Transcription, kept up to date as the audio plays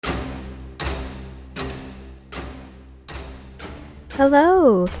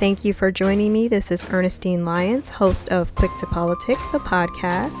Hello, thank you for joining me. This is Ernestine Lyons, host of Quick to Politic, the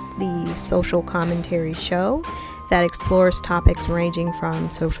podcast, the social commentary show that explores topics ranging from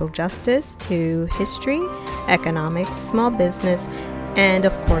social justice to history, economics, small business, and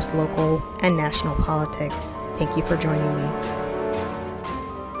of course, local and national politics. Thank you for joining me.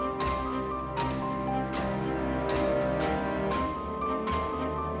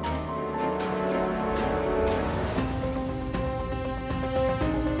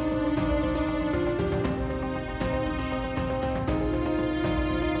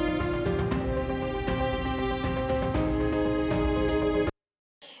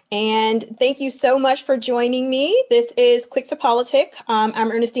 And thank you so much for joining me. This is Quick to Politic. I'm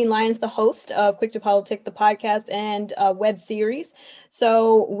Ernestine Lyons, the host of Quick to Politic, the podcast and web series.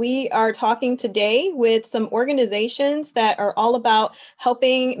 So we are talking today with some organizations that are all about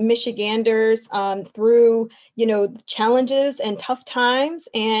helping Michiganders through, challenges and tough times.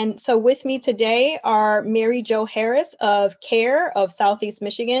 And so with me today are Mary Jo Harris of CARE of Southeast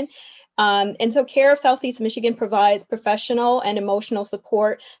Michigan. And so CARE of Southeast Michigan provides professional and emotional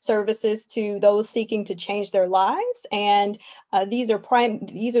support services to those seeking to change their lives. And these are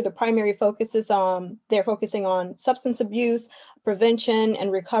the primary focuses on, they're focusing on substance abuse, prevention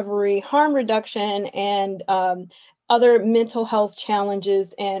and recovery, harm reduction, and other mental health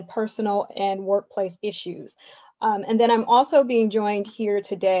challenges and personal and workplace issues. And then I'm also being joined here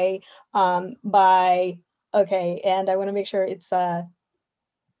today by, and I want to make sure it's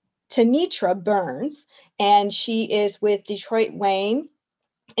Tenitra Burns, and she is with Detroit Wayne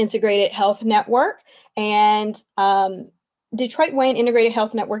Integrated Health Network. And Detroit Wayne Integrated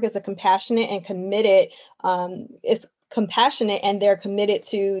Health Network is a compassionate and committed, it's compassionate, and they're committed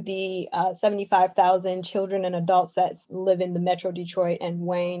to the 75,000 children and adults that live in the Metro Detroit and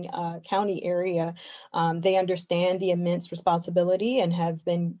Wayne County area. They understand the immense responsibility and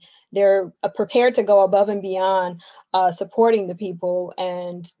they're prepared to go above and beyond supporting the people,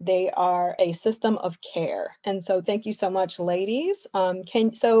 and they are a system of care. And so thank you so much, ladies.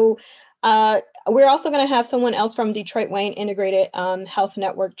 We're also going to have someone else from Detroit Wayne Integrated Health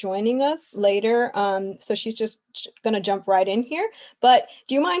Network joining us later. So she's just going to jump right in here. But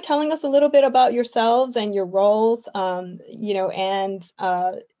do you mind telling us a little bit about yourselves and your roles, and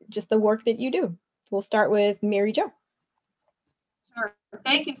just the work that you do? We'll start with Mary Jo. Sure.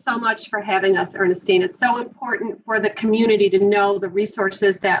 Thank you so much for having us, Ernestine. It's so important for the community to know the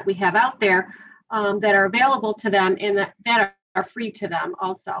resources that we have out there that are available to them and that are free to them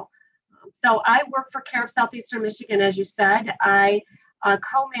also. So I work for CARE of Southeastern Michigan, as you said. I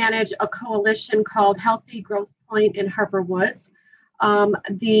co-manage a coalition called Healthy Grosse Pointe in Harper Woods.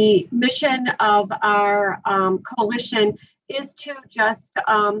 The mission of our coalition is to just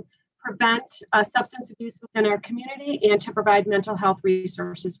prevent substance abuse within our community and to provide mental health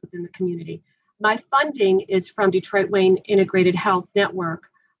resources within the community. My funding is from Detroit Wayne Integrated Health Network,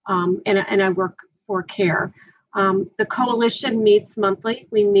 and I work for CARE. The coalition meets monthly.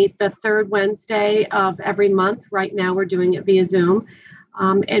 We meet the third Wednesday of every month. Right now, we're doing it via Zoom.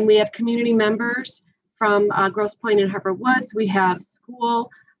 And we have community members from Grosse Pointe and Harper Woods. We have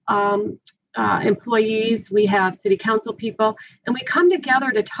school employees, we have city council people, and we come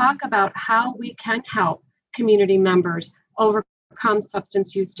together to talk about how we can help community members overcome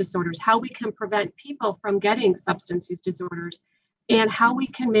substance use disorders, how we can prevent people from getting substance use disorders, and how we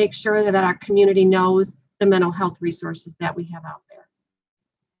can make sure that our community knows the mental health resources that we have out there.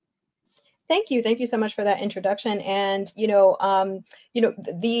 Thank you so much for that introduction. And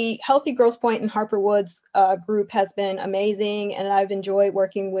the Healthy Grosse Pointe and Harper Woods group has been amazing, and I've enjoyed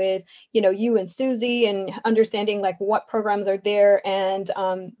working with you and Susie and understanding like what programs are there. And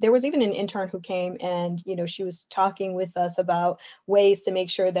there was even an intern who came, and she was talking with us about ways to make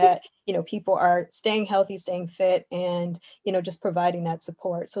sure that people are staying healthy, staying fit, and just providing that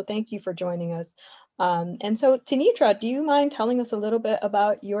support. So thank you for joining us. And so, Tenitra, do you mind telling us a little bit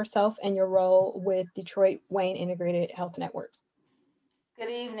about yourself and your role with Detroit Wayne Integrated Health Networks? Good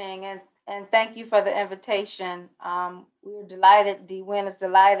evening, and thank you for the invitation. We're delighted, DWIN is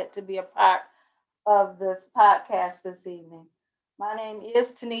delighted to be a part of this podcast this evening. My name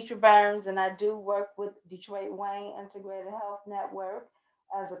is Tenitra Burns, and I do work with Detroit Wayne Integrated Health Network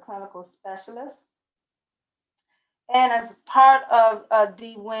as a clinical specialist. And as part of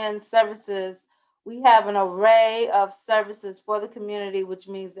DWIN services, we have an array of services for the community, which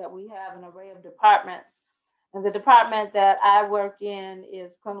means that we have an array of departments. And the department that I work in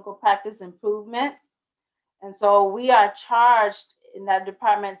is clinical practice improvement. And so we are charged in that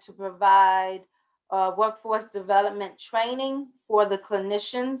department to provide workforce development training for the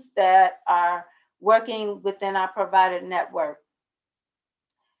clinicians that are working within our provider network.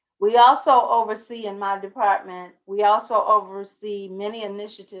 We also oversee in my department, we also oversee many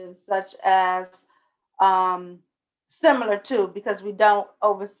initiatives such as similar to, because we don't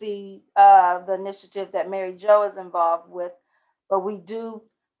oversee the initiative that Mary Jo is involved with, but we do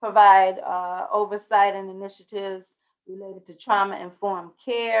provide oversight and initiatives related to trauma-informed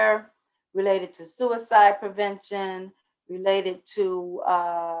care, related to suicide prevention, related to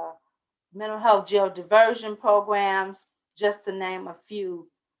mental health jail diversion programs, just to name a few.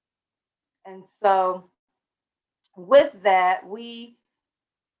 And so with that, we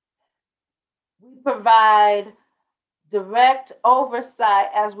provide direct oversight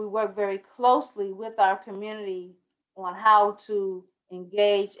as we work very closely with our community on how to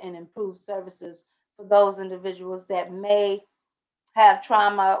engage and improve services for those individuals that may have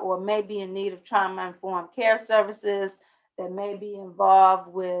trauma or may be in need of trauma-informed care services, that may be involved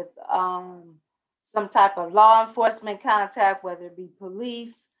with some type of law enforcement contact, whether it be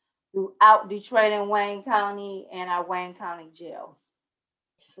police, throughout Detroit and Wayne County and our Wayne County jails.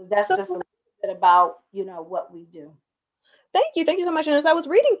 So that's just a little bit about, what we do. Thank you so much. And as I was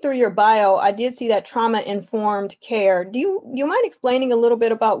reading through your bio, I did see that trauma-informed care. Do you mind explaining a little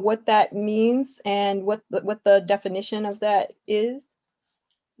bit about what that means and what the definition of that is?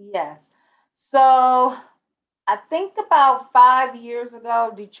 Yes. So I think about 5 years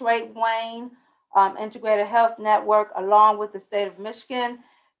ago, Detroit Wayne Integrated Health Network, along with the state of Michigan,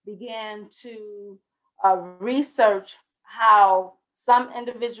 began to research how some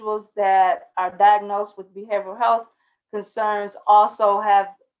individuals that are diagnosed with behavioral health concerns also have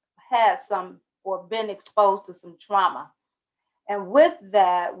had some or been exposed to some trauma. And with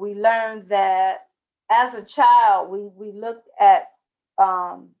that, we learned that as a child, we looked at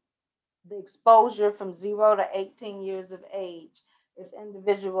the exposure from 0 to 18 years of age. If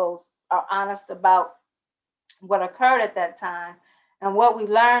individuals are honest about what occurred at that time. And what we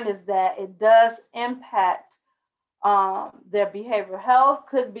learned is that it does impact their behavioral health,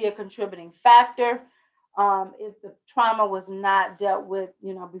 could be a contributing factor if the trauma was not dealt with,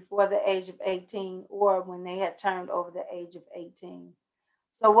 before the age of 18 or when they had turned over the age of 18.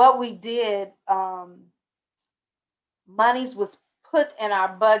 So what we did, monies was put in our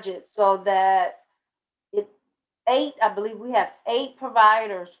budget so that I believe we have 8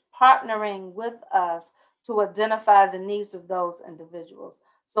 providers partnering with us to identify the needs of those individuals.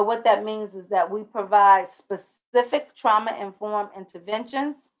 So what that means is that we provide specific trauma-informed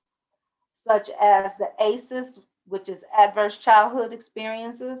interventions, such as the ACEs, which is Adverse Childhood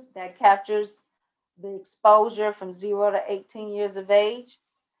Experiences, that captures the exposure from 0 to 18 years of age.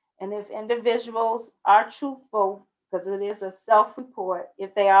 And if individuals are truthful, because it is a self-report,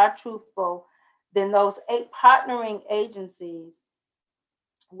 if they are truthful, then those 8 partnering agencies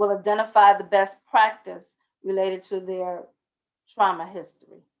will identify the best practice related to their trauma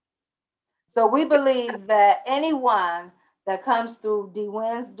history. So we believe that anyone that comes through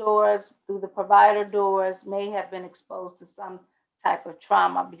DWIN's doors, through the provider doors, may have been exposed to some type of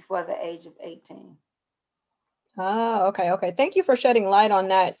trauma before the age of 18. Oh, okay. Thank you for shedding light on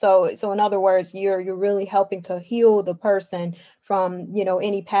that. So in other words, you're really helping to heal the person from,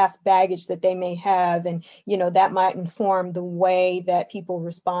 any past baggage that they may have, and that might inform the way that people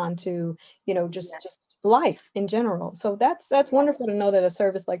respond to, just life in general. So that's wonderful to know that a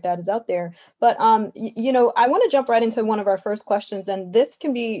service like that is out there. But I want to jump right into one of our first questions, and this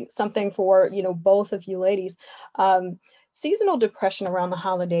can be something for both of you ladies. Seasonal depression around the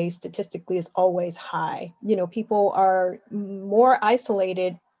holidays statistically is always high. People are more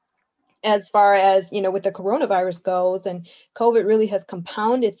isolated as far as, with the coronavirus goes, and COVID really has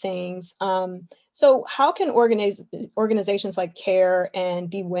compounded things. So how can organizations like CARE and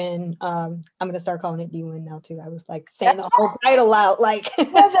DWIN, I'm going to start calling it DWIN now too. I was like saying the whole title out, like,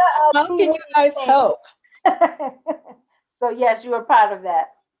 how can you guys help? So yes, you are part of that.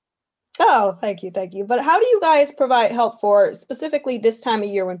 Oh, thank you. But how do you guys provide help for specifically this time of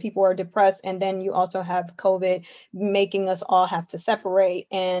year when people are depressed, and then you also have COVID making us all have to separate,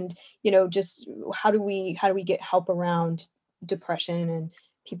 and just how do we get help around depression and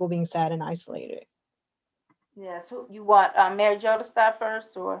people being sad and isolated? Yeah, so you want Mary Jo to start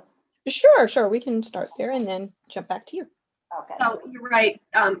first, or? Sure. We can start there and then jump back to you. Okay. So you're right,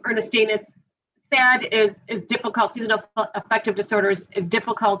 Ernestine. It's SAD is difficult. Seasonal affective disorders is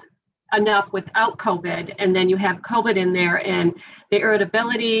difficult enough without COVID, and then you have COVID in there, and the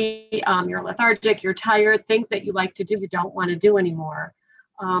irritability, you're lethargic, you're tired, things that you like to do, you don't want to do anymore.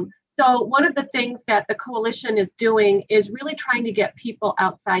 So one of the things that the coalition is doing is really trying to get people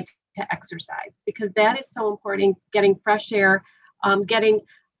outside to exercise, because that is so important. Getting fresh air, getting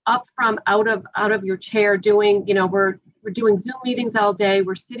up from out of your chair, doing, we're we're doing Zoom meetings all day,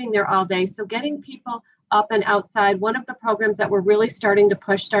 we're sitting there all day. So getting people up and outside, one of the programs that we're really starting to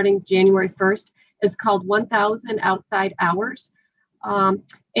push starting January 1st is called 1,000 Outside Hours.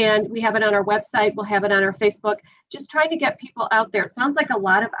 And we have it on our website, we'll have it on our Facebook, just trying to get people out there. It sounds like a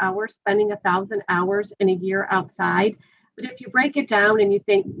lot of hours, spending 1,000 hours in a year outside. But if you break it down and you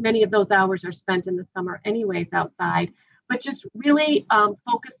think many of those hours are spent in the summer anyways outside, but just really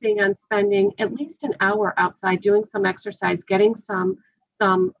focusing on spending at least an hour outside, doing some exercise, getting some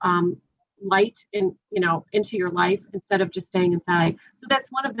light into your life instead of just staying inside. So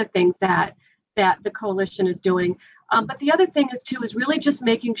that's one of the things that the coalition is doing. But the other thing is really just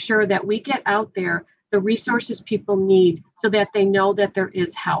making sure that we get out there the resources people need so that they know that there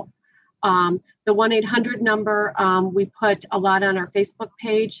is help. The 1-800 number, we put a lot on our Facebook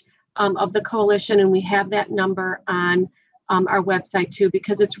page of the coalition, and we have that number on our website too,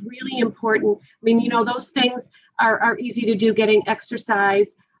 because it's really important. I mean, those things are easy to do, getting exercise,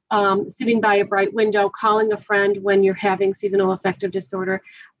 sitting by a bright window, calling a friend when you're having seasonal affective disorder.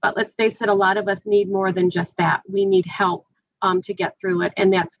 But let's face it, a lot of us need more than just that. We need help to get through it.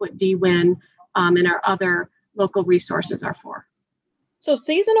 And that's what DWIN and our other local resources are for. So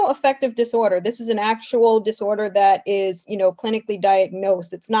seasonal affective disorder, this is an actual disorder that is, clinically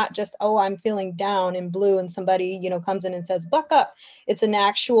diagnosed. It's not just, oh, I'm feeling down and blue and somebody, comes in and says, buck up. It's an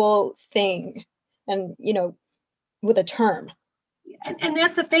actual thing and, with a term. And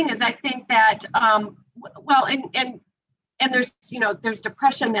that's the thing is I think that, and there's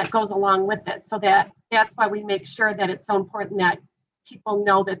depression that goes along with it. So that's why we make sure that it's so important that people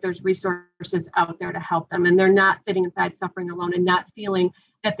know that there's resources out there to help them, and they're not sitting inside suffering alone and not feeling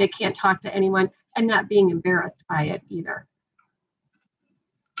that they can't talk to anyone and not being embarrassed by it either.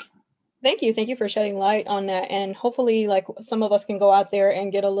 Thank you for shedding light on that. And hopefully, like, some of us can go out there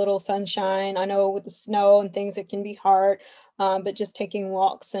and get a little sunshine. I know with the snow and things, it can be hard, but just taking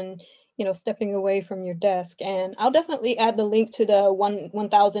walks and, stepping away from your desk. And I'll definitely add the link to the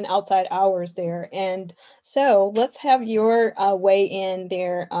 1,000 outside hours there. And so let's have your weigh in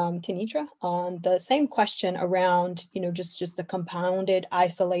there, Tanitra, on the same question around, just the compounded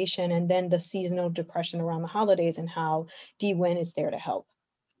isolation and then the seasonal depression around the holidays and how DWIN is there to help.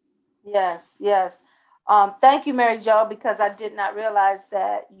 Yes. Thank you, Mary Jo, because I did not realize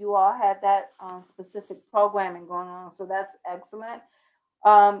that you all had that specific programming going on. So that's excellent.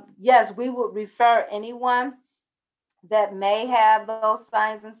 Yes, we would refer anyone that may have those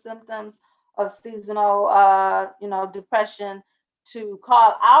signs and symptoms of seasonal, depression to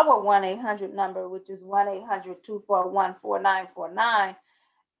call our 1-800 number, which is 1-800-241-4949.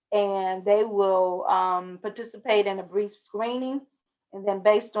 And they will participate in a brief screening. And then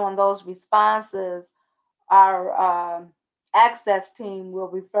based on those responses, our access team will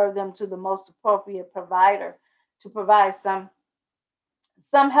refer them to the most appropriate provider to provide some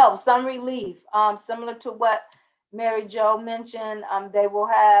help, some relief, similar to what Mary Jo mentioned. They will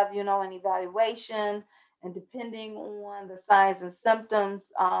have, an evaluation, and depending on the signs and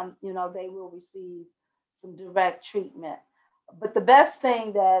symptoms, they will receive some direct treatment. But the best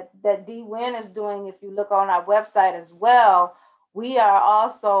thing that DWIN is doing, if you look on our website as well, we are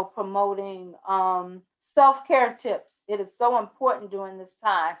also promoting self-care tips. It is so important during this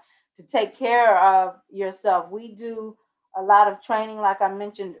time to take care of yourself. We do a lot of training, like I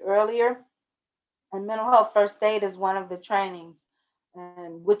mentioned earlier, and mental health first aid is one of the trainings,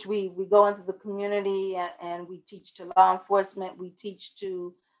 in which we go into the community and we teach to law enforcement. We teach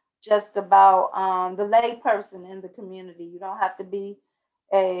to just about the lay person in the community. You don't have to be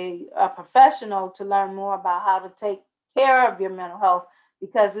a professional to learn more about how to take care of your mental health,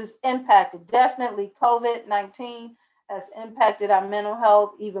 because it's impacted. Definitely COVID-19 has impacted our mental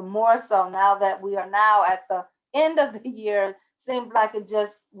health even more so now that we are now at the end of the year. Seems like it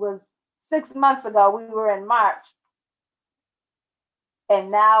just was 6 months ago. We were in March. And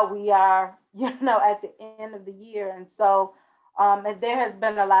now we are, at the end of the year. And so and there has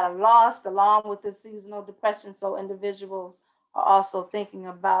been a lot of loss along with the seasonal depression. So individuals are also thinking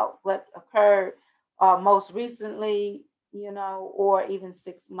about what occurred most recently, or even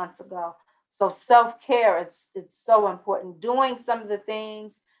 6 months ago. So self-care, it's so important. Doing some of the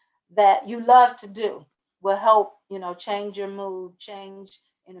things that you love to do will help, change your mood, change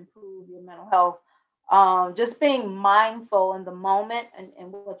and improve your mental health. Just being mindful in the moment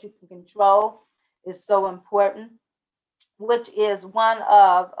and what you can control is so important, which is one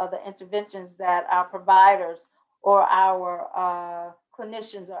of the interventions that our providers or our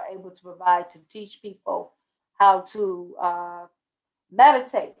clinicians are able to provide to teach people how to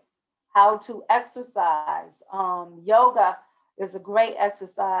meditate, how to exercise. Yoga is a great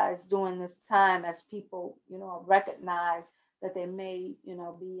exercise during this time as people, recognize that they may,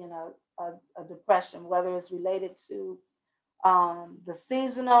 be in a depression, whether it's related to the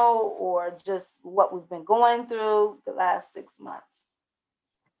seasonal or just what we've been going through the last 6 months.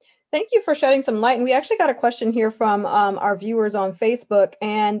 Thank you for shedding some light. And we actually got a question here from our viewers on Facebook,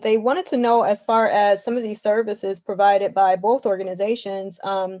 and they wanted to know, as far as some of these services provided by both organizations,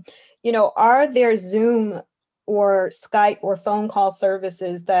 are there Zoom or Skype or phone call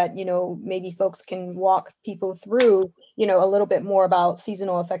services that, maybe folks can walk people through, a little bit more about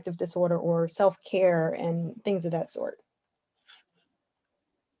seasonal affective disorder or self-care and things of that sort?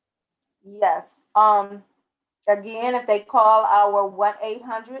 Yes. Again, if they call our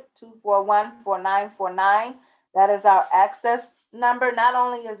 1-800-241-4949, that is our access number. Not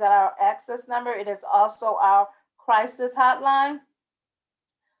only is that our access number, it is also our crisis hotline.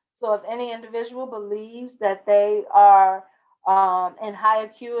 So if any individual believes that they are in high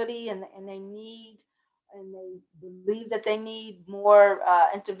acuity and they believe that they need more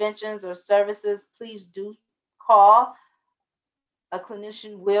interventions or services, please do call. A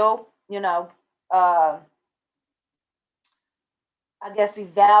clinician will,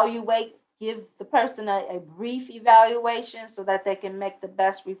 evaluate, give the person a brief evaluation so that they can make the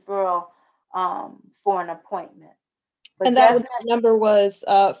best referral for an appointment. But and that number was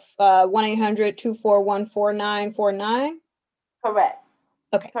 1-800-241-4949? Correct.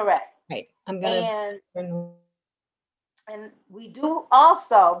 Okay. Correct. Right. I'm going to. And we do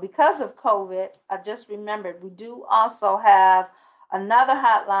also, because of COVID, I just remembered, we do also have another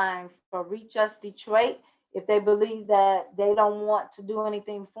hotline for Reach Us Detroit. If they believe that they don't want to do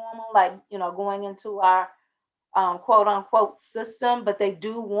anything formal, like, going into our quote unquote system, but they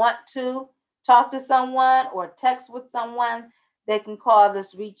do want to talk to someone or text with someone, they can call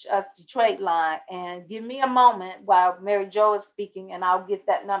this Reach Us Detroit line. And give me a moment while Mary Jo is speaking, and I'll get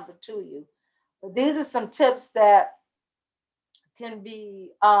that number to you. But these are some tips that can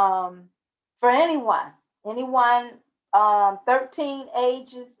be for anyone 13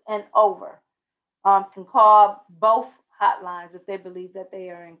 ages and over can call both hotlines if they believe that they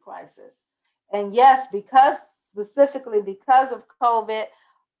are in crisis. And yes, specifically because of COVID,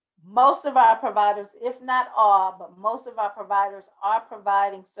 most of our providers, if not all, but most of our providers are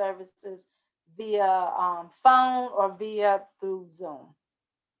providing services via phone or through Zoom.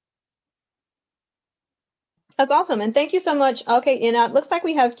 That's awesome. And thank you so much. Okay, and it looks like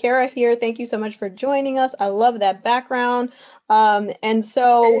we have Kara here. Thank you so much for joining us. I love that background. And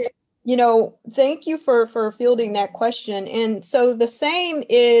so, thank you for fielding that question. And so the same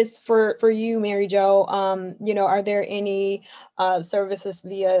is for you, Mary Jo. Are there any services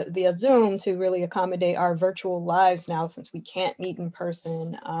via Zoom to really accommodate our virtual lives now, since we can't meet in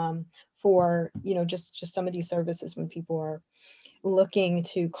person, for, just some of these services when people are looking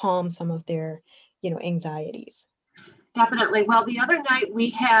to calm some of their anxieties? Definitely. Well, the other night we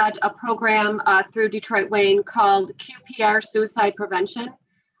had a program through Detroit Wayne called QPR Suicide Prevention.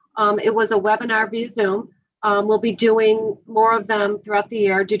 It was a webinar via Zoom. We'll be doing more of them throughout the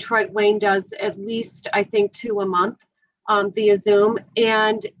year. Detroit Wayne does at least, I think, 2 a month via Zoom.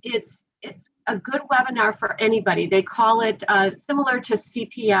 And it's a good webinar for anybody. They call it similar to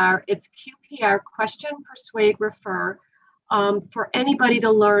CPR. It's QPR, Question, Persuade, Refer. For anybody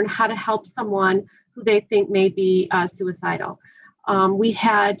to learn how to help someone who they think may be suicidal. We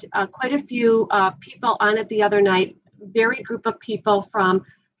had quite a few people on it the other night, varied group of people from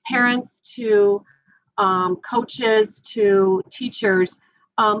parents to coaches to teachers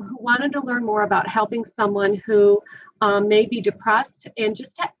who wanted to learn more about helping someone who may be depressed, and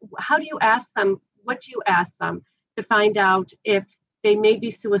just how do you ask them, what do you ask them to find out if they may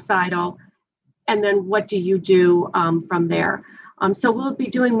be suicidal? And then what do you do from there? So we'll be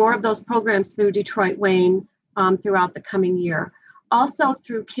doing more of those programs through Detroit Wayne throughout the coming year. Also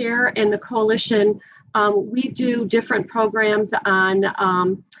through CARE and the Coalition, we do different programs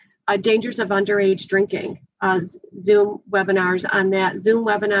on dangers of underage drinking, Zoom webinars on that, Zoom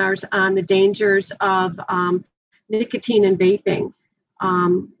webinars on the dangers of nicotine and vaping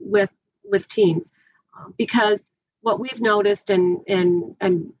with teens. Because what we've noticed, and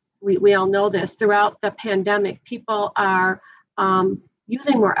we all know this, throughout the pandemic, people are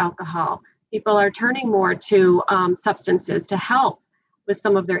using more alcohol. People are turning more to substances to help with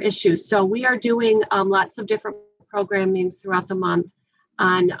some of their issues. So we are doing lots of different programmings throughout the month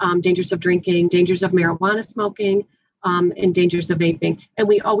on dangers of drinking, dangers of marijuana smoking, and dangers of vaping. And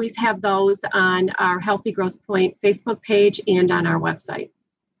we always have those on our Healthy Grosse Pointe Facebook page and on our website.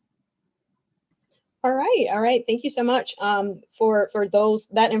 All right, all right. Thank you so much for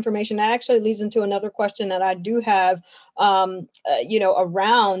that information. That actually leads into another question that I do have,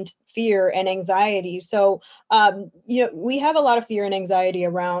 around fear and anxiety. So, we have a lot of fear and anxiety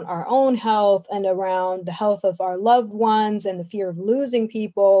around our own health and around the health of our loved ones, and the fear of losing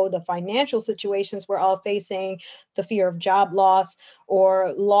people, the financial situations we're all facing, the fear of job loss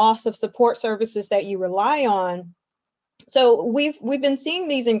or loss of support services that you rely on. So we've been seeing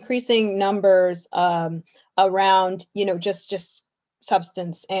these increasing numbers around, just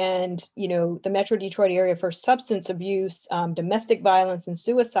substance, and the Metro Detroit area for substance abuse, domestic violence, and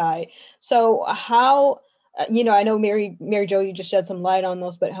suicide. So how I know Mary Jo, you just shed some light on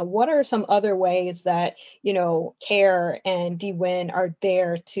those, but what are some other ways that CARE and DWIN are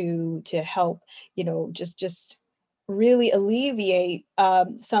there to help just really alleviate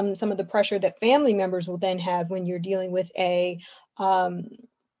some of the pressure that family members will then have when you're dealing with um,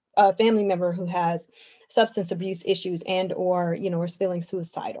 a family member who has substance abuse issues and or is feeling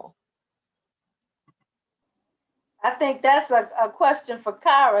suicidal. I think that's a question for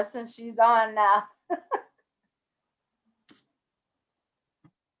Kara since she's on now.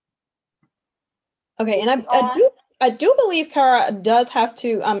 Okay, and I do believe Kara does have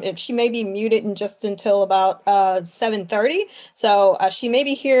to, if she may be muted and just until about 7:30. So she may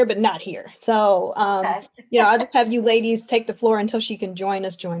be here, but not here. So, Okay. I'll just have you ladies take the floor until she can join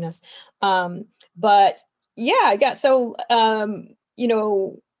us. But yeah. So,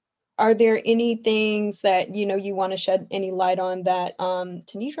 are there any things that, you want to shed any light on that,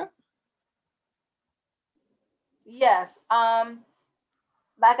 Tanisha? Yes.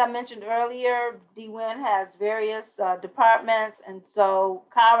 Like I mentioned earlier, DWIN has various departments, and so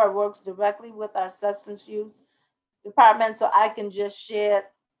Kara works directly with our substance use department. So I can just shed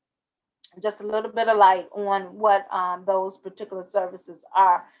just a little bit of light on what those particular services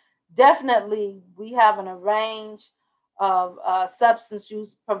are. Definitely, we have an range of substance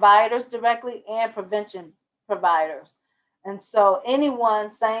use providers directly and prevention providers. And so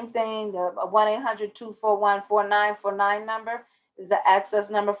anyone, same thing, the 1-800-241-4949 number is the access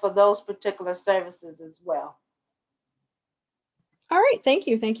number for those particular services as well. All right, thank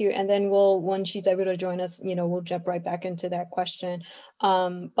you. And then when she's able to join us, we'll jump right back into that question.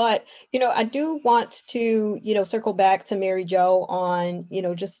 But I do want to, circle back to Mary Jo on,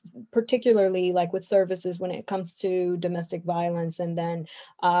 just particularly like with services when it comes to domestic violence and then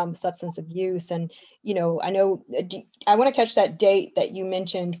substance abuse. And, I know I want to catch that date that you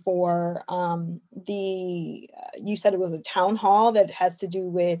mentioned for you said it was a town hall that has to do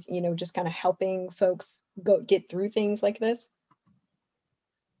with, just kind of helping folks get through things like this.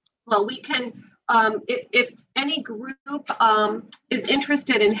 Well, we can, if any group is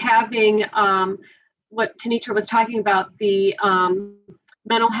interested in having what Tanitra was talking about, the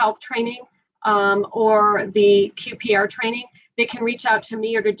mental health training or the QPR training, they can reach out to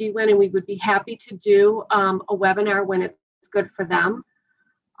me or to DWIN, and we would be happy to do a webinar when it's good for them.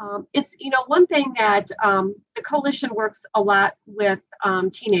 It's, one thing that the coalition works a lot with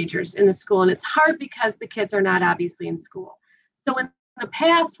teenagers in the school, and it's hard because the kids are not obviously in school. So in the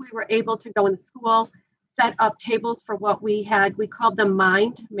past, we were able to go in the school, set up tables for what we called them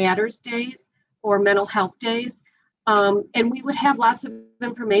Mind Matters Days or mental health days. And we would have lots of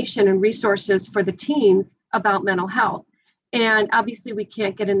information and resources for the teens about mental health. And obviously we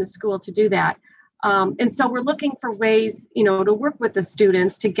can't get in the school to do that. And so we're looking for ways, to work with the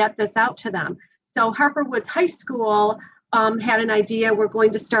students to get this out to them. So Harper Woods High School had an idea. We're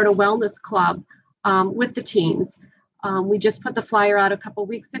going to start a wellness club with the teens. We just put the flyer out a couple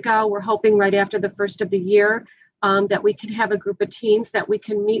weeks ago. We're hoping right after the first of the year that we can have a group of teens that we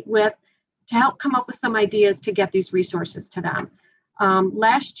can meet with to help come up with some ideas to get these resources to them.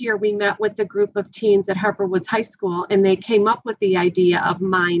 Last year, we met with a group of teens at Harper Woods High School, and they came up with the idea of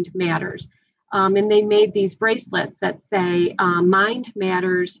Mind Matters. And they made these bracelets that say, Mind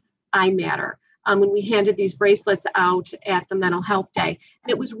Matters, I Matter. When we handed these bracelets out at the Mental Health Day,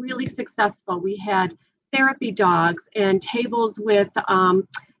 and it was really successful. We had therapy dogs and tables with,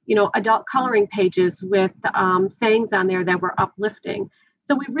 adult coloring pages with sayings on there that were uplifting.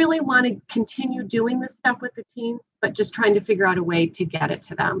 So we really want to continue doing this stuff with the teens, but just trying to figure out a way to get it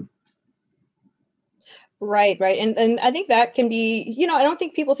to them. Right. And I think that can be, I don't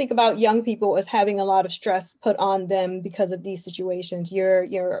think people think about young people as having a lot of stress put on them because of these situations.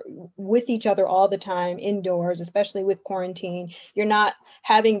 You're with each other all the time indoors, especially with quarantine. You're not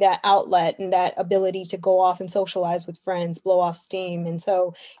having that outlet and that ability to go off and socialize with friends, blow off steam. And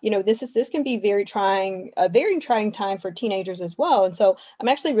so, this can be a very trying time for teenagers as well. And so I'm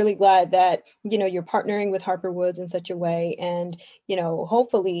actually really glad that, you're partnering with Harper Woods in such a way. And,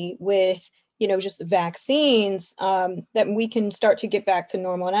 hopefully with just vaccines, that we can start to get back to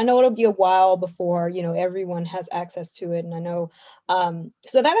normal. And I know it'll be a while before, everyone has access to it. And I know,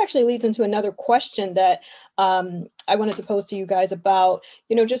 so that actually leads into another question that I wanted to pose to you guys about,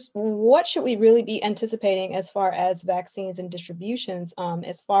 just what should we really be anticipating as far as vaccines and distributions,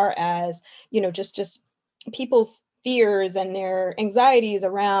 as far as, just people's fears and their anxieties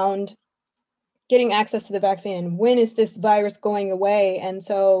around getting access to the vaccine, and when is this virus going away? And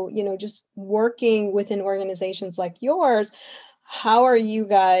so, just working within organizations like yours, how are you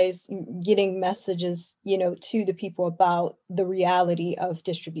guys getting messages, to the people about the reality of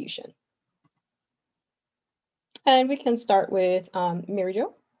distribution? And we can start with Mary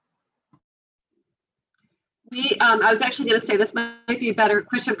Jo. I was actually going to say this might be a better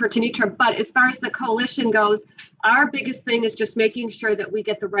question for Tenitra, but as far as the coalition goes, our biggest thing is just making sure that we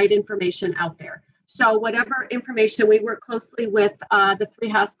get the right information out there. So whatever information, we work closely with the 3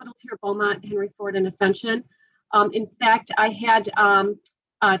 hospitals here, Beaumont, Henry Ford, and Ascension. In fact, I had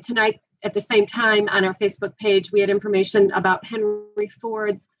tonight at the same time on our Facebook page, we had information about Henry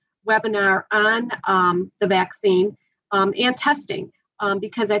Ford's webinar on the vaccine and testing.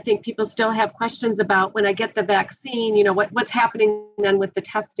 Because I think people still have questions about, when I get the vaccine, what's happening then with the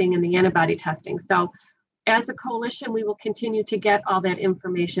testing and the antibody testing. So as a coalition, we will continue to get all that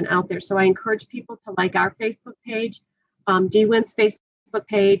information out there. So I encourage people to like our Facebook page, DWIN's Facebook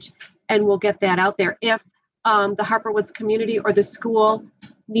page, and we'll get that out there. If the Harper Woods community or the school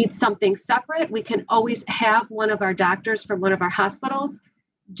needs something separate, we can always have one of our doctors from one of our hospitals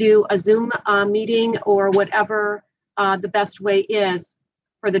do a Zoom meeting or whatever the best way is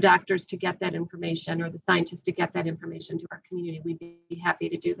for the doctors to get that information, or the scientists to get that information to our community. We'd be happy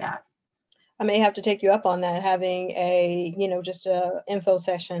to do that. I may have to take you up on that, having a, just a info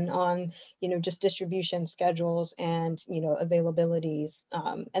session on, just distribution schedules and, availabilities,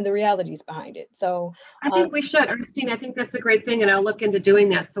 and the realities behind it. So I think we should, Ernestine, I think that's a great thing. And I'll look into doing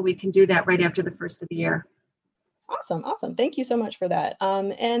that so we can do that right after the first of the year. Awesome. Thank you so much for that.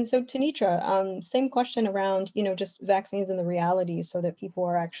 And so Tenitra, same question around, just vaccines and the realities, so that people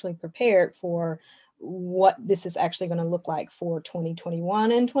are actually prepared for what this is actually going to look like for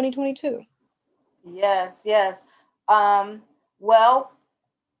 2021 and 2022. Yes. Well,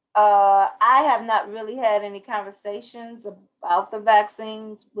 I have not really had any conversations about the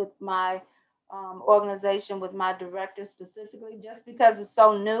vaccines with my organization, with my director specifically, just because it's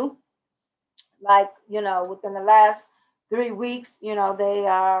so new. Like, within the last 3 weeks, they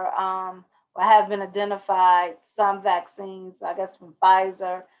are, have been identified some vaccines, I guess, from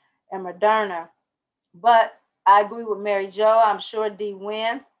Pfizer and Moderna. But I agree with Mary Jo. I'm sure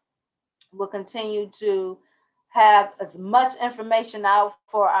DWIN will continue to have as much information out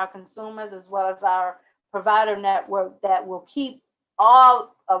for our consumers, as well as our provider network, that will keep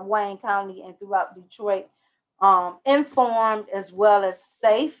all of Wayne County and throughout Detroit informed as well as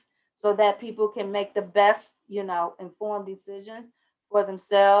safe, so that people can make the best, informed decision for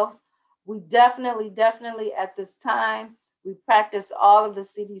themselves. We definitely at this time, we practice all of the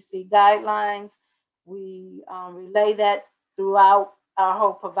CDC guidelines. We relay that throughout our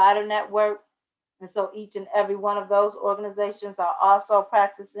whole provider network. And so each and every one of those organizations are also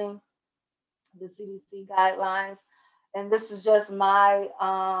practicing the CDC guidelines. And this is just my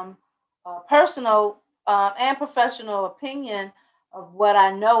personal and professional opinion of what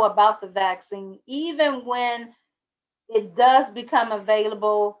I know about the vaccine. Even when it does become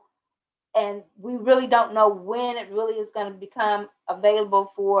available, and we really don't know when it really is going to become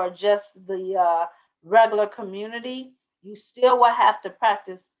available for just the regular community, you still will have to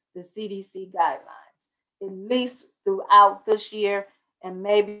practice the CDC guidelines, at least throughout this year, and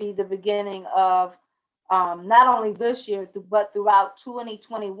maybe the beginning of not only this year, but throughout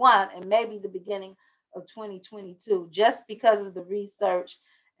 2021, and maybe the beginning of 2022, just because of the research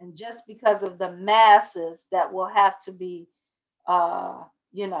and just because of the masses that will have to be,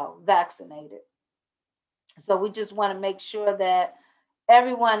 vaccinated. So we just want to make sure that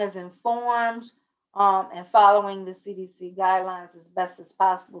everyone is informed and following the CDC guidelines as best as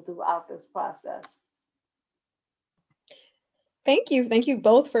possible throughout this process. Thank you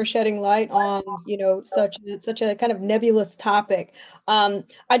both for shedding light on, such a kind of nebulous topic.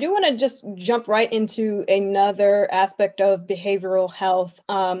 I do want to just jump right into another aspect of behavioral health.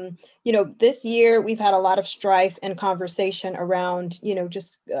 This year we've had a lot of strife and conversation around,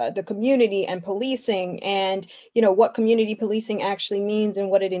 just the community and policing, and, what community policing actually means and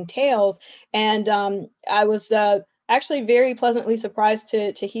what it entails. And I was actually very pleasantly surprised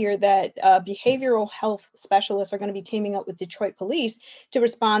to hear that behavioral health specialists are going to be teaming up with Detroit Police to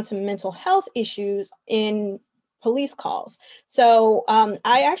respond to mental health issues in police calls. So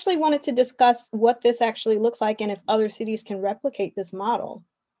I actually wanted to discuss what this actually looks like and if other cities can replicate this model.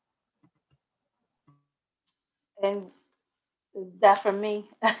 And that's for me.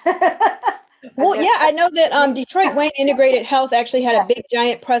 Well, yeah, I know that Detroit Wayne Integrated Health actually had a big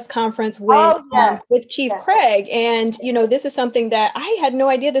giant press conference with Chief yes. Craig. And, this is something that I had no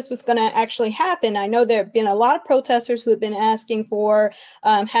idea this was going to actually happen. I know there have been a lot of protesters who have been asking for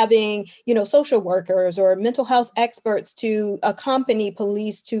having, social workers or mental health experts to accompany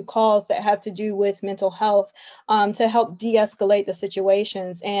police to calls that have to do with mental health to help de-escalate the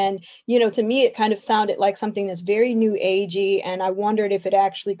situations. And, to me, it kind of sounded like something that's very new agey. And I wondered if it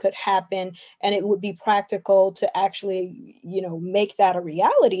actually could happen and it would be practical to actually, make that a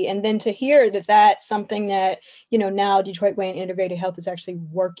reality. And then to hear that that's something that, now Detroit Wayne Integrated Health is actually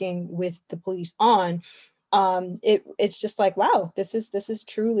working with the police on. It's just like, wow, this is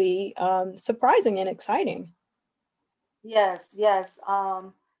truly surprising and exciting. Yes, yes.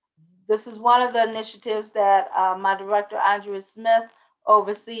 This is one of the initiatives that my director, Andrea Smith,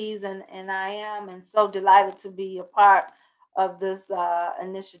 oversees, and I am, and so delighted to be a part of this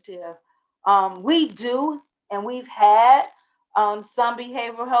initiative. We do, and we've had some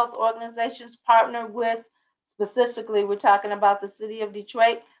behavioral health organizations partner with, specifically, we're talking about the city of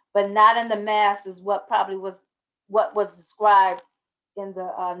Detroit, but not in the mass is what was described in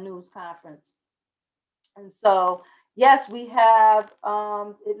the news conference. And so, yes, we have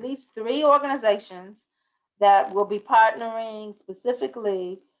at least 3 organizations that will be partnering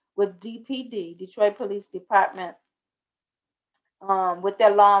specifically with DPD, Detroit Police Department, with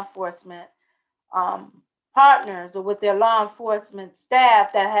their law enforcement partners or with their law enforcement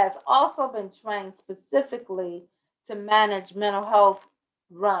staff that has also been trained specifically to manage mental health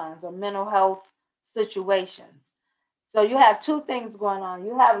runs or mental health situations. So you have 2 things going on.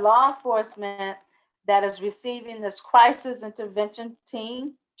 You have law enforcement that is receiving this crisis intervention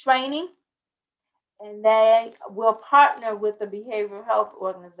team training, and they will partner with the behavioral health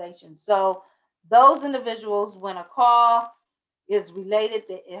organization. So those individuals, when a call is related,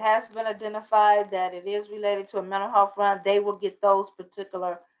 that it has been identified that it is related to a mental health run, they will get those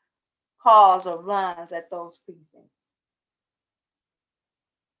particular calls or runs at those precincts.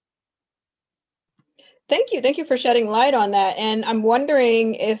 Thank you. Thank you for shedding light on that. And I'm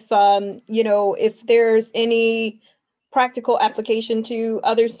wondering if, if there's any practical application to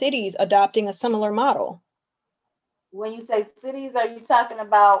other cities adopting a similar model. When you say cities, are you talking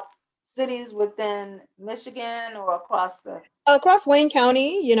about cities within Michigan or across Wayne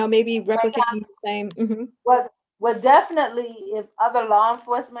County, maybe replicating the same. Mm-hmm. Well, definitely, if other law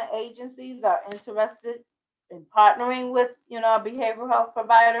enforcement agencies are interested in partnering with, a behavioral health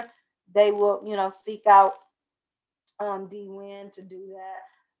provider, they will, seek out DWIN to do that.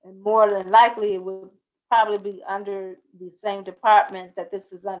 And more than likely, it would probably be under the same department that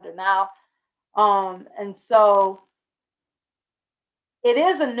this is under now. And so it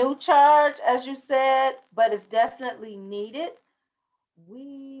is a new charge, as you said, but it's definitely needed.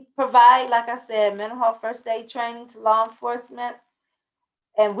 We provide, like I said, mental health first aid training to law enforcement.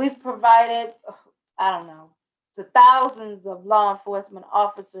 And we've provided, I don't know, to thousands of law enforcement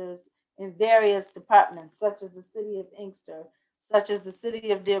officers in various departments, such as the city of Inkster, such as the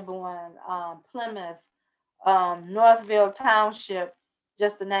city of Dearborn, Plymouth, Northville Township,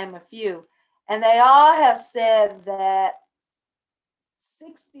 just to name a few. And they all have said that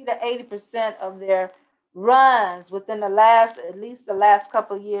 60 to 80% of their runs within at least the last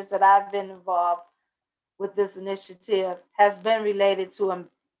couple of years that I've been involved with this initiative has been related to a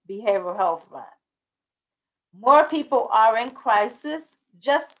behavioral health run. More people are in crisis,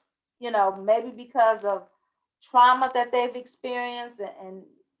 just, maybe because of trauma that they've experienced and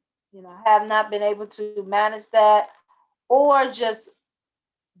have not been able to manage that, or just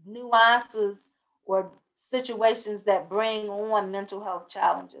nuances or situations that bring on mental health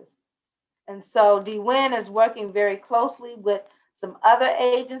challenges. And so DWIN is working very closely with some other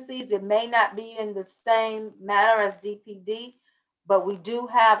agencies. It may not be in the same manner as DPD, but we do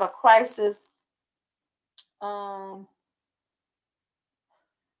have a crisis, and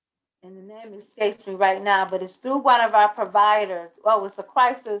the name escapes me right now, but it's through one of our providers. Well, it's a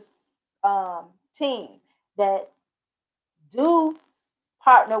crisis team that do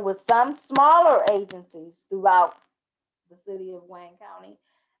partner with some smaller agencies throughout the city of Wayne County.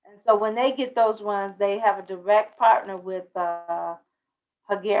 And so when they get those ones, they have a direct partner with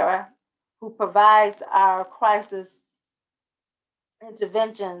Hagera, who provides our crisis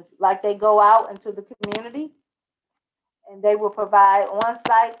interventions. Like, they go out into the community and they will provide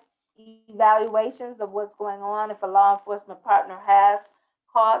on-site evaluations of what's going on if a law enforcement partner has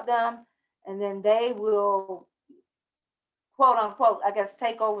called them. And then they will quote unquote, I guess,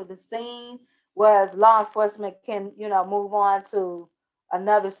 take over the scene, whereas law enforcement can, move on to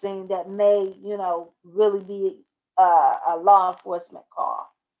another scene that may, really be a law enforcement call.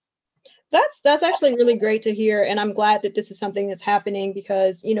 That's actually really great to hear, and I'm glad that this is something that's happening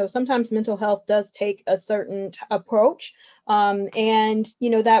because sometimes mental health does take a certain approach, and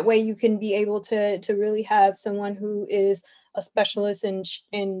that way you can be able to really have someone who is a specialist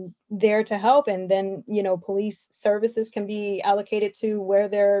and there to help, and then police services can be allocated to where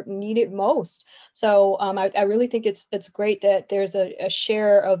they're needed most. So I really think it's great that there's a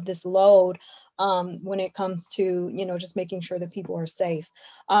share of this load when it comes to just making sure that people are safe.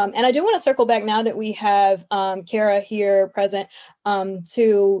 And I do want to circle back now that we have Kara here present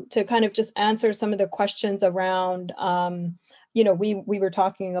to kind of just answer some of the questions around, we were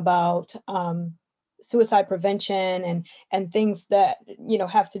talking about suicide prevention and things that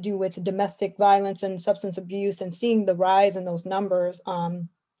have to do with domestic violence and substance abuse, and seeing the rise in those numbers.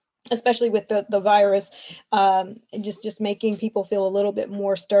 Especially with the virus, just making people feel a little bit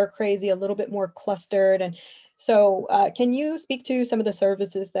more stir crazy, a little bit more clustered. And so can you speak to some of the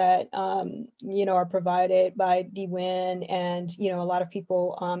services that, are provided by DWIN? And, a lot of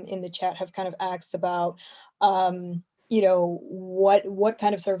people in the chat have kind of asked about, what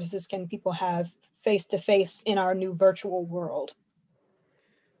kind of services can people have face-to-face in our new virtual world?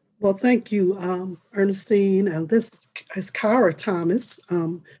 Well, thank you, Ernestine. And this is Kara Thomas,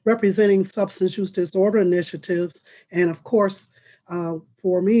 representing Substance Use Disorder Initiatives. And of course,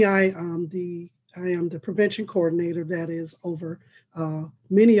 for me, I am the prevention coordinator that is over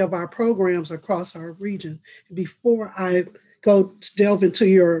many of our programs across our region. Before I go to delve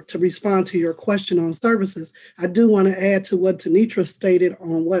into to respond to your question on services, I do want to add to what Tenitra stated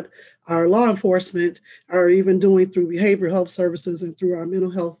on what our law enforcement are even doing through behavioral health services and through our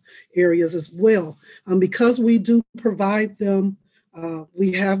mental health areas as well. Because we do provide them,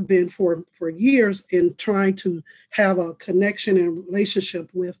 we have been for years in trying to have a connection and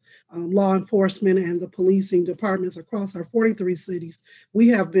relationship with law enforcement and the policing departments across our 43 cities. We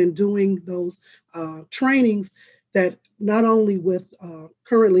have been doing those trainings that not only with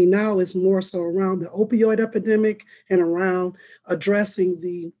currently now is more so around the opioid epidemic and around addressing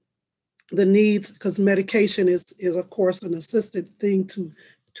the needs, because medication is of course an assisted thing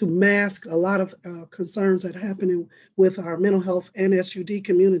to mask a lot of concerns that are happening with our mental health and SUD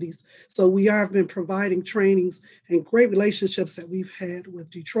communities. So we have been providing trainings and great relationships that we've had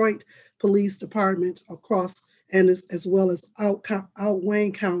with Detroit Police Department across, and as well as out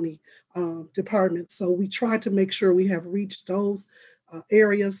Wayne County departments. So we try to make sure we have reached those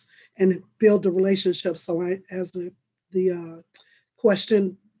areas and build the relationships. So as the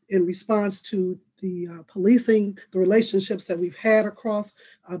question in response to the policing, the relationships that we've had across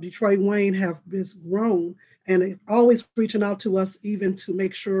Detroit Wayne have been grown, and always reaching out to us even to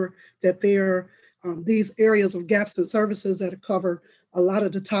make sure that there are these areas of gaps in services that cover a lot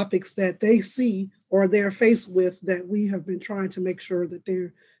of the topics that they see or they're faced with, that we have been trying to make sure that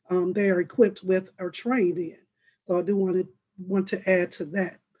they are equipped with or trained in. So I do want to add to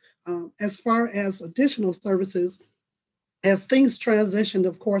that. As far as additional services, as things transitioned,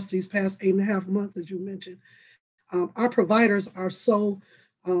 of course, these past 8.5 months, as you mentioned, our providers are so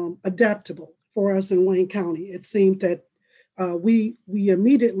adaptable for us in Wayne County. It seemed that we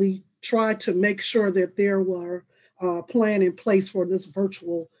immediately tried to make sure that there were a plan in place for this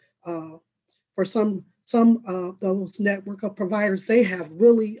virtual, for some those network of providers. They have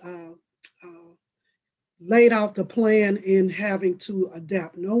really laid out the plan in having to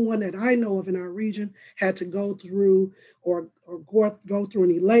adapt. No one that I know of in our region had to go through or go through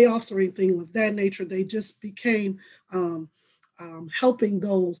any layoffs or anything of that nature. They just became helping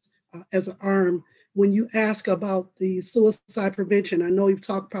those as an arm. When you ask about the suicide prevention, I know you've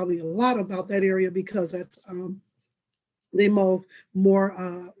talked probably a lot about that area because that's they more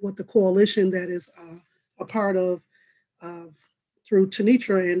with the coalition that is a part of through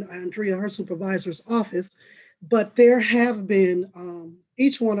Tenitra and Andrea, her supervisor's office. But there have been,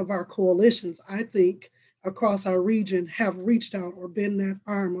 each one of our coalitions, I think, across our region have reached out or been that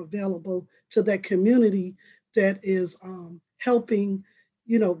arm available to that community that is helping,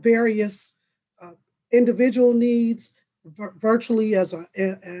 various individual needs virtually as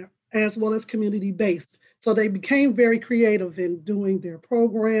well as community-based. So they became very creative in doing their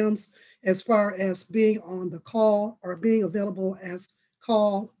programs as far as being on the call or being available as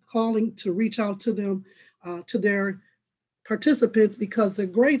calling to reach out to them, to their participants, because the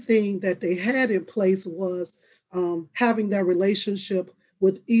great thing that they had in place was having that relationship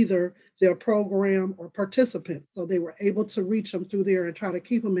with either their program or participants. So they were able to reach them through there and try to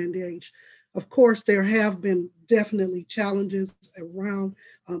keep them engaged. Of course, there have been definitely challenges around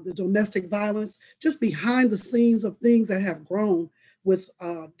the domestic violence, just behind the scenes of things that have grown with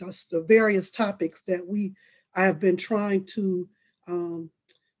the various topics that I have been trying um,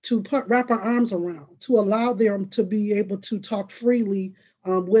 wrap our arms around, to allow them to be able to talk freely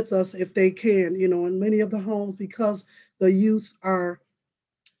with us if they can. In many of the homes, because the youth are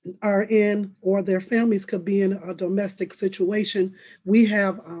in, or their families could be in a domestic situation, we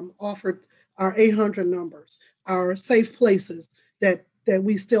have offered our 800 numbers, our safe places that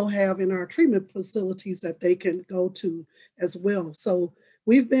we still have in our treatment facilities that they can go to as well. So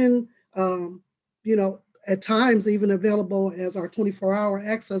we've been, at times even available as our 24-hour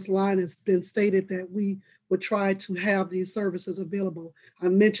access line. Has been stated that we would try to have these services available. I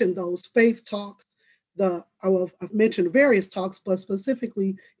mentioned those faith talks. I've mentioned various talks, but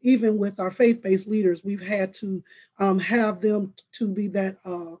specifically, even with our faith-based leaders, we've had to have them to be that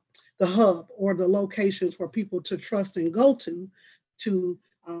the hub or the locations for people to trust and go to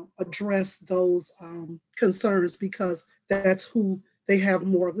address those concerns, because that's who they have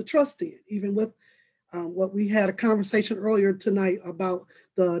more of the trust in. Even with what we had a conversation earlier tonight about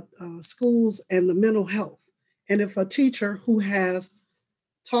the schools and the mental health. And if a teacher who has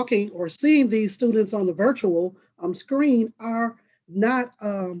talking or seeing these students on the virtual screen are not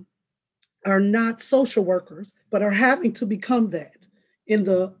social workers, but are having to become that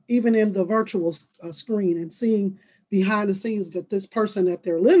even in the virtual screen, and seeing behind the scenes that this person that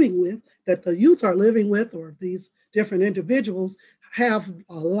they're living with, that the youth are living with, or these different individuals have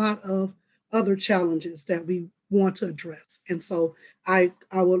a lot of other challenges that we want to address. And so I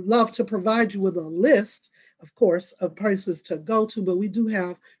would love to provide you with a list, of course, of places to go to, but we do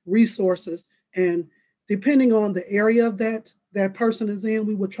have resources, and depending on the area that person is in,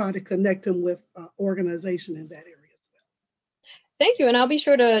 we will try to connect them with organization in that area. Thank you, and I'll be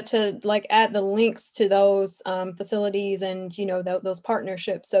sure to like add the links to those facilities and those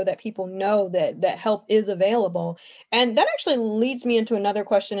partnerships, so that people know that help is available. And that actually leads me into another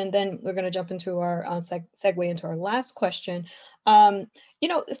question, and then we're going to jump into our segue into our last question.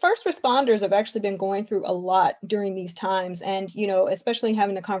 First responders have actually been going through a lot during these times, and especially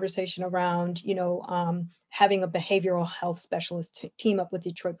having the conversation around having a behavioral health specialist to team up with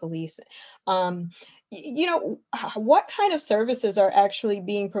Detroit Police. What kind of services are actually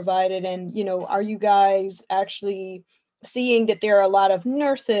being provided, and are you guys actually seeing that there are a lot of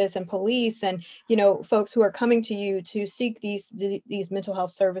nurses and police and folks who are coming to you to seek these mental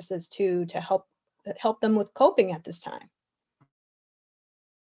health services to help them with coping at this time?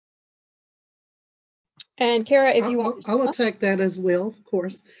 And Kara, if you want, I'll attack that as well. Of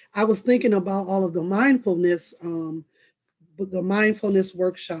course, I was thinking about all of the mindfulness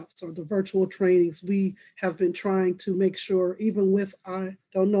workshops or the virtual trainings. We have been trying to make sure, even with, I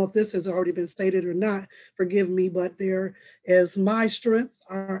don't know if this has already been stated or not, forgive me, but there is My Strength,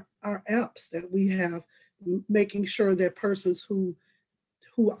 our apps that we have, making sure that persons who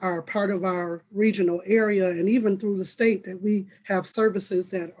are part of our regional area and even through the state, that we have services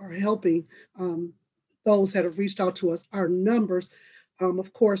that are helping those that have reached out to us. Our numbers,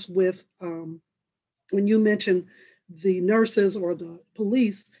 of course, with when you mentioned the nurses or the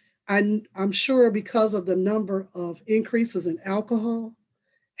police, I'm sure because of the number of increases in alcohol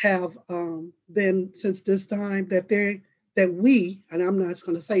have been since this time, that we, and I'm not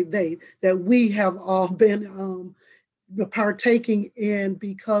going to say they, that we have all been partaking in,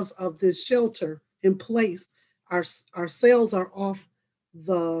 because of this shelter in place. Our sales are off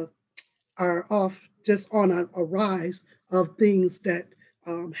just on a rise of things that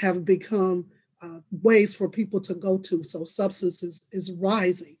have become ways for people to go to. So substances is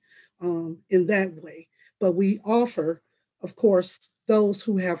rising in that way. But we offer, of course, those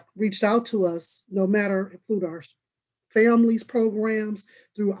who have reached out to us, no matter through our families programs,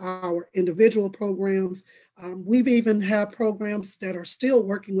 through our individual programs. We've even had programs that are still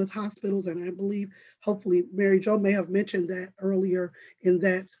working with hospitals, and I believe, hopefully, Mary Jo may have mentioned that earlier, in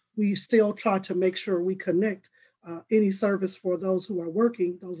that we still try to make sure we connect any service for those who are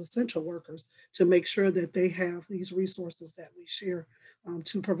working, those essential workers, to make sure that they have these resources that we share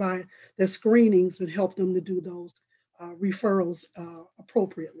to provide the screenings and help them to do those referrals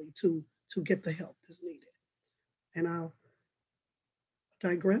appropriately to get the help that's needed. And I'll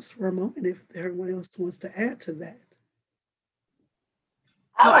digress for a moment if everyone else wants to add to that.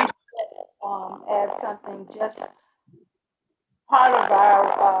 I would add something. Just part of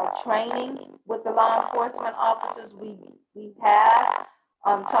our training with the law enforcement officers, we have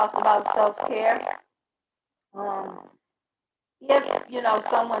talked about self-care. If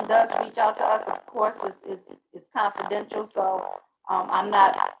someone does reach out to us, of course, it's confidential, so I'm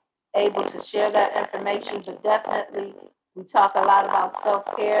not able to share that information, but definitely we talk a lot about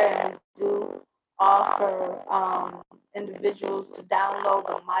self-care, and we do offer individuals to download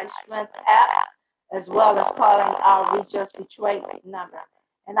the My Strength app, as well as calling our Reach Us Detroit number.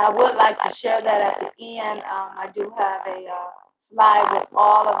 And I would like to share that at the end. I do have a slide with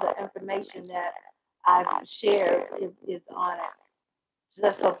all of the information that I've shared is on it,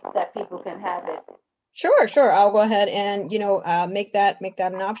 just so that people can have it. Sure. I'll go ahead and, make that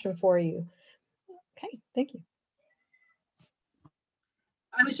an option for you. Okay, thank you.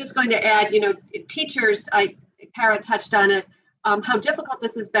 I was just going to add, teachers, Kara touched on it, how difficult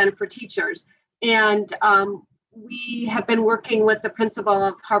this has been for teachers. And we have been working with the principal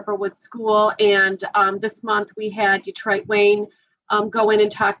of Harperwood School. And this month we had Detroit Wayne go in and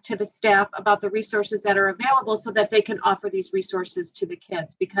talk to the staff about the resources that are available so that they can offer these resources to the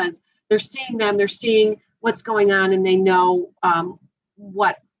kids, because they're seeing them, they're seeing what's going on, and they know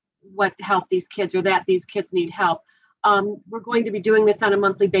what help these kids, or that these kids need help. We're going to be doing this on a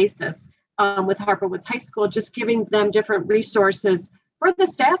monthly basis with Harperwoods High School, just giving them different resources for the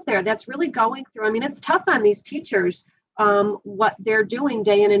staff there that's really going through. I mean, it's tough on these teachers, what they're doing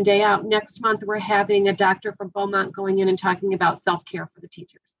day in and day out. Next month, we're having a doctor from Beaumont going in and talking about self-care for the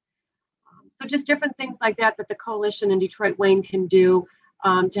teachers. So just different things like that the Coalition and Detroit Wayne can do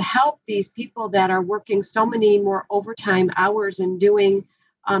to help these people that are working so many more overtime hours and doing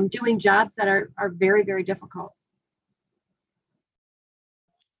jobs that are very, very difficult.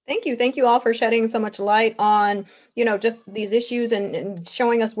 Thank you all for shedding so much light on, just these issues and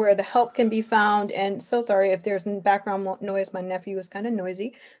showing us where the help can be found. And so sorry if there's background noise. My nephew is kind of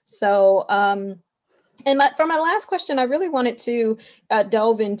noisy. So, for my last question, I really wanted to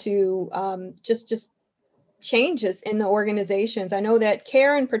delve into just changes in the organizations. I know that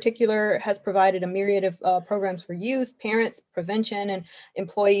CARE in particular has provided a myriad of programs for youth, parents, prevention, and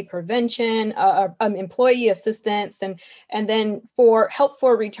employee prevention, employee assistance, and then for help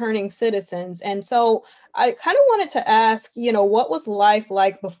for returning citizens. And so I kind of wanted to ask, what was life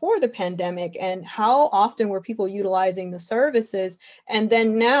like before the pandemic, and how often were people utilizing the services? And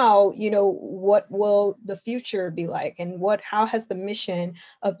then now, what will the future be like, and how has the mission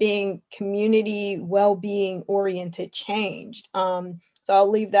of being community well-being oriented changed? So I'll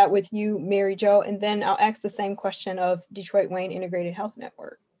leave that with you, Mary Jo, and then I'll ask the same question of Detroit Wayne Integrated Health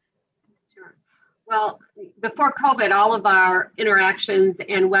Network. Sure. Well, before COVID, all of our interactions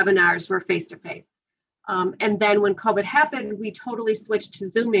and webinars were face-to-face. And then when COVID happened, we totally switched to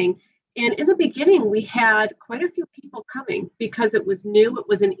Zooming. And in the beginning, we had quite a few people coming because it was new. It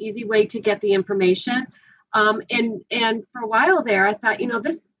was an easy way to get the information. And for a while there, I thought,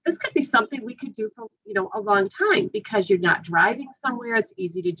 this could be something we could do for, a long time, because you're not driving somewhere. It's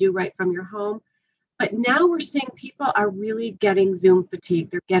easy to do right from your home. But now we're seeing people are really getting Zoom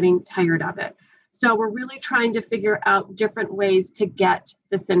fatigue. They're getting tired of it. So we're really trying to figure out different ways to get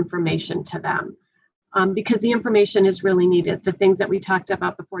this information to them. Because the information is really needed. The things that we talked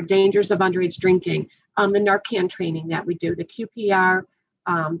about before, dangers of underage drinking, the Narcan training that we do, the QPR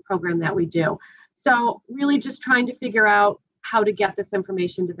program that we do. So really just trying to figure out how to get this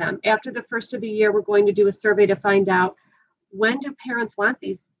information to them. After the first of the year, we're going to do a survey to find out, when do parents want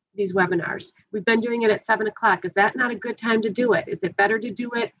these webinars? We've been doing it at 7:00. Is that not a good time to do it? Is it better to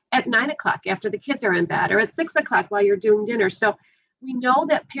do it at 9:00 after the kids are in bed, or at 6:00 while you're doing dinner? So we know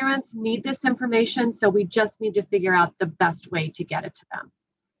that parents need this information, so we just need to figure out the best way to get it to them.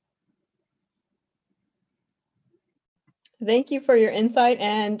 Thank you for your insight,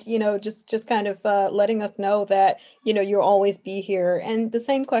 and just kind of letting us know that you'll always be here. And the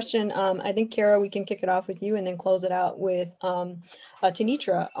same question, I think, Kara, we can kick it off with you and then close it out with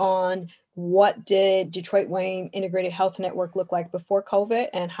Tenitra on what did Detroit Wayne Integrated Health Network look like before COVID,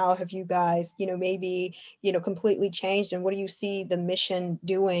 and how have you guys maybe completely changed, and what do you see the mission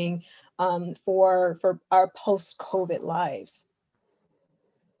doing for our post-COVID lives?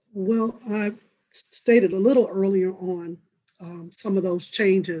 Well, I stated a little earlier on some of those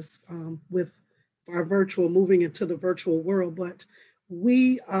changes with our moving into the virtual world, but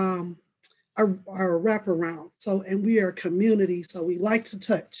we are a wraparound. So, and we are a community, so we like to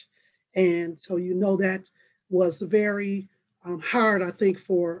touch. And so, that was very hard, I think,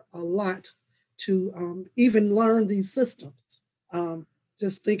 for a lot to even learn these systems.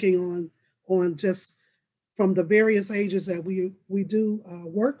 Just thinking on just from the various ages that we do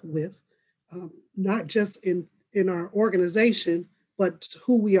work with, not just in our organization, but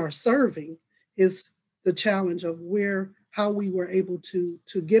who we are serving is the challenge of how we were able to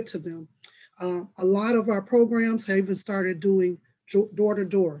get to them. A lot of our programs have even started doing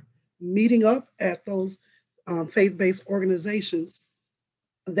door-to-door, meeting up at those faith-based organizations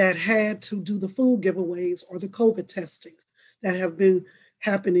that had to do the food giveaways or the COVID testings that have been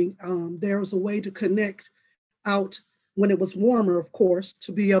happening. There was a way to connect out when it was warmer, of course,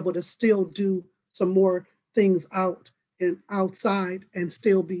 to be able to still do some more things out and outside and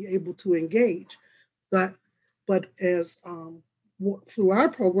still be able to engage. But as through our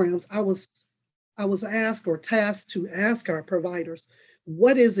programs, I was asked or tasked to ask our providers,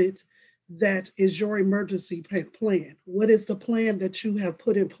 what is it that is your emergency plan? What is the plan that you have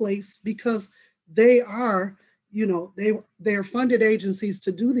put in place? Because they are, they are funded agencies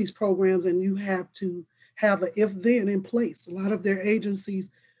to do these programs, and you have to have a if then in place. A lot of their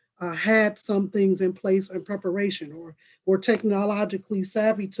agencies had some things in place in preparation, or were technologically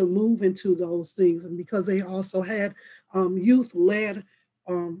savvy to move into those things. And because they also had youth led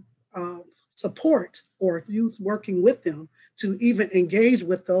um, uh, support, or youth working with them to even engage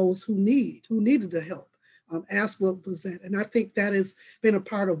with those who needed the help. Ask what was that. And I think that has been a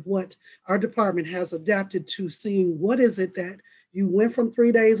part of what our department has adapted to, seeing what is it that you went from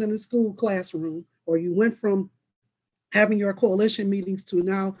 3 days in the school classroom, or you went from having your coalition meetings to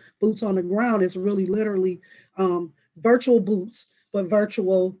now boots on the ground. Is really literally virtual boots, but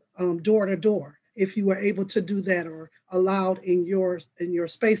virtual door to door. If you were able to do that, or allowed in your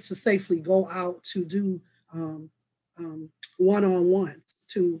space to safely go out to do one-on-ones,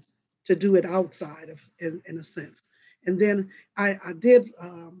 to do it outside of, in a sense. And then I did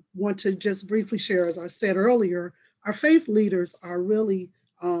want to just briefly share, as I said earlier, our faith leaders are really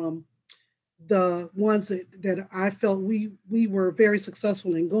the ones that I felt we were very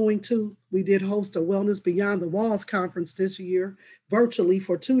successful in going to. We did host a Wellness Beyond the Walls conference this year, virtually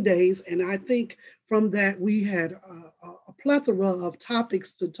for 2 days. And I think from that, we had a plethora of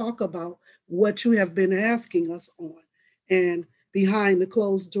topics to talk about, what you have been asking us on. And behind the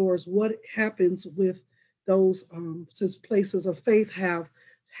closed doors, what happens with those, since places of faith have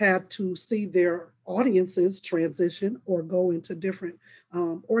had to see their audiences transition or go into different,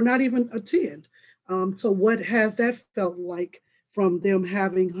 or not even attend. So what has that felt like, from them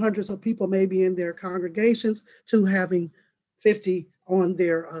having hundreds of people maybe in their congregations to having 50 on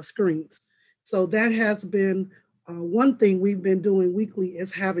their screens? So that has been one thing we've been doing weekly,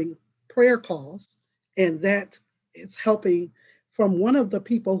 is having prayer calls, and that is helping. From one of the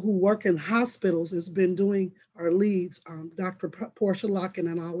people who work in hospitals has been doing our leads, Dr. Portia Locken,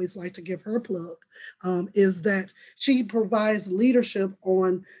 and I always like to give her a plug, is that she provides leadership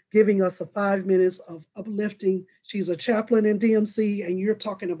on giving us a 5 minutes of uplifting. She's a chaplain in DMC, and you're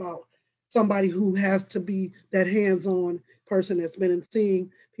talking about somebody who has to be that hands-on person that's been in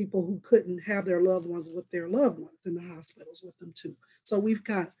seeing people who couldn't have their loved ones with their loved ones in the hospitals with them too. So we've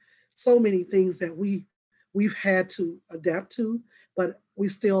got so many things that we've had to adapt to, but we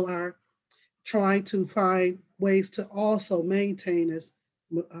still are trying to find ways to also maintain, as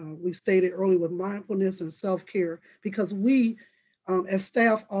we stated earlier, with mindfulness and self-care, because we as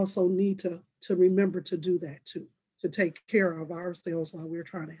staff also need to remember to do that too, to take care of ourselves while we're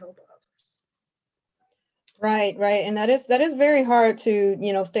trying to help others. Right, right. And that is very hard to,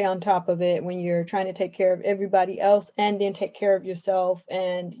 stay on top of it when you're trying to take care of everybody else and then take care of yourself.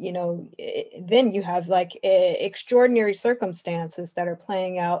 And, then you have like extraordinary circumstances that are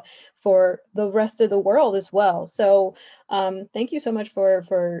playing out for the rest of the world as well. So thank you so much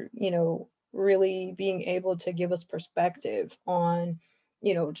for, really being able to give us perspective on,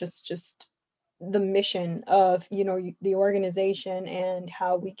 just the mission of, the organization and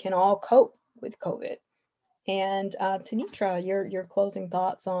how we can all cope with COVID. And Tanitra, your closing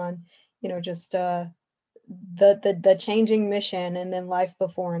thoughts on, just the changing mission and then life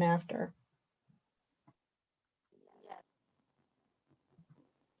before and after.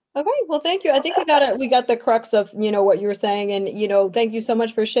 Okay, well, thank you. I think we got the crux of, what you were saying, and, thank you so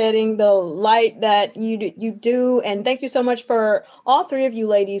much for shedding the light that you do. And thank you so much for all three of you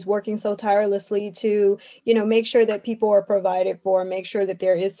ladies working so tirelessly to, make sure that people are provided for, make sure that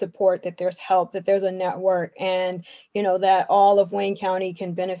there is support, that there's help, that there's a network, and, that all of Wayne County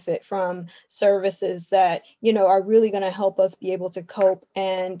can benefit from services that, are really going to help us be able to cope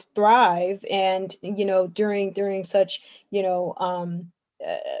and thrive. And, during such,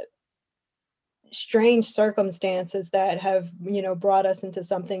 strange circumstances that have brought us into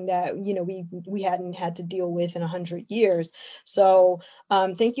something that we hadn't had to deal with in 100 years. So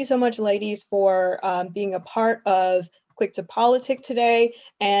thank you so much, ladies, for being a part of Quick to Politic today,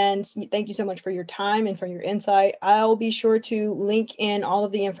 and thank you so much for your time and for your insight. I'll be sure to link in all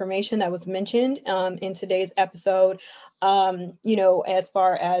of the information that was mentioned in today's episode, as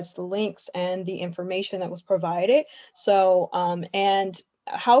far as the links and the information that was provided. So and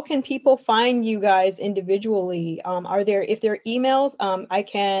how can people find you guys individually? If there are emails, I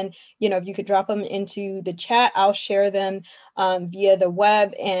can, if you could drop them into the chat, I'll share them via the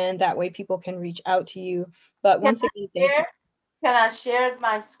web, and that way people can reach out to you. But once again, thank you. Can I share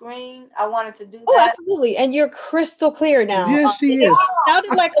my screen? I wanted to do Oh, that. absolutely. And you're crystal clear now. Yes, she It is.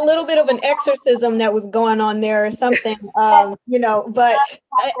 sounded like a little bit of an exorcism that was going on there or something, but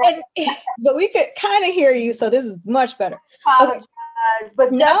we could kind of hear you. So this is much better. Apologize,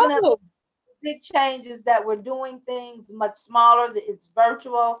 but definitely No. big changes that we're doing things much smaller. It's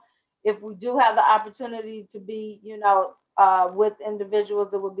virtual. If we do have the opportunity to be, with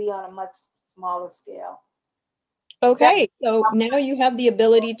individuals, it would be on a much smaller scale. Okay, so now you have the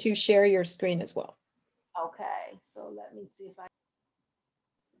ability to share your screen as well. Okay, so let me see if I.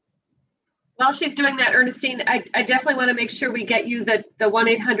 While she's doing that, Ernestine, I definitely want to make sure we get you the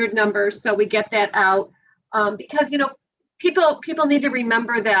 1-800 number, so we get that out, because people need to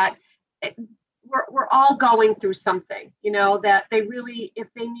remember that we're all going through something, that they really, if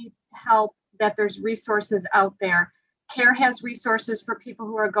they need help, that there's resources out there. CARE has resources for people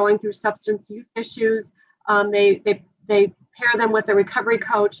who are going through substance use issues. They pair them with a recovery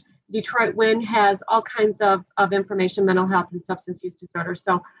coach. Detroit WIN has all kinds of information, mental health and substance use disorder.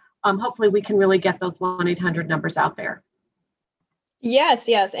 So hopefully we can really get those 1-800 numbers out there. Yes.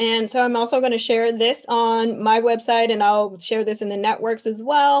 And so I'm also going to share this on my website, and I'll share this in the networks as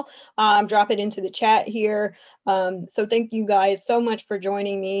well. Drop it into the chat here. So thank you guys so much for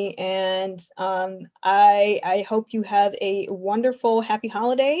joining me. And I hope you have a wonderful, happy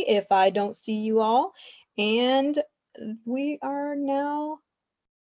holiday if I don't see you all. And we are now